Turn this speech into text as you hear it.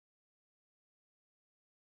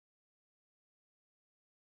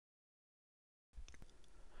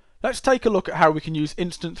Let's take a look at how we can use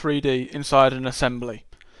Instant 3D inside an assembly.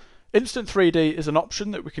 Instant 3D is an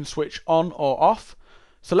option that we can switch on or off,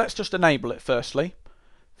 so let's just enable it firstly.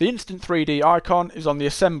 The Instant 3D icon is on the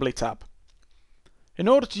Assembly tab. In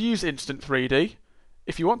order to use Instant 3D,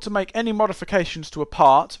 if you want to make any modifications to a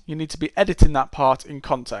part, you need to be editing that part in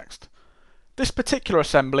context. This particular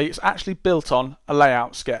assembly is actually built on a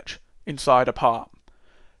layout sketch inside a part.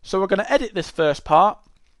 So we're going to edit this first part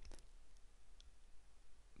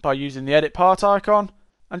by using the Edit Part icon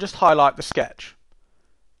and just highlight the sketch.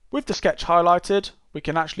 With the sketch highlighted, we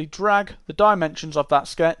can actually drag the dimensions of that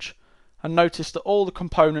sketch and notice that all the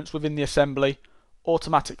components within the assembly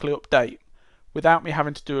automatically update without me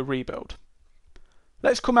having to do a rebuild.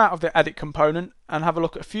 Let's come out of the Edit component and have a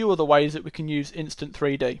look at a few other ways that we can use Instant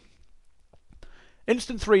 3D.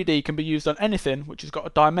 Instant 3D can be used on anything which has got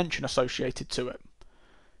a dimension associated to it.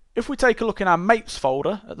 If we take a look in our mates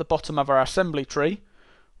folder at the bottom of our assembly tree,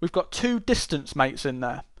 we've got two distance mates in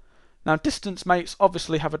there. Now distance mates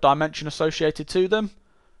obviously have a dimension associated to them,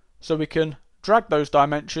 so we can drag those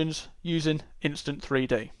dimensions using Instant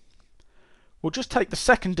 3D. We'll just take the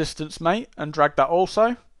second distance mate and drag that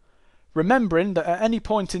also, remembering that at any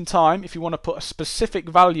point in time, if you want to put a specific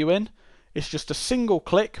value in, it's just a single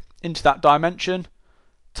click into that dimension,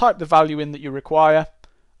 type the value in that you require,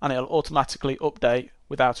 and it'll automatically update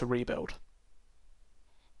without a rebuild.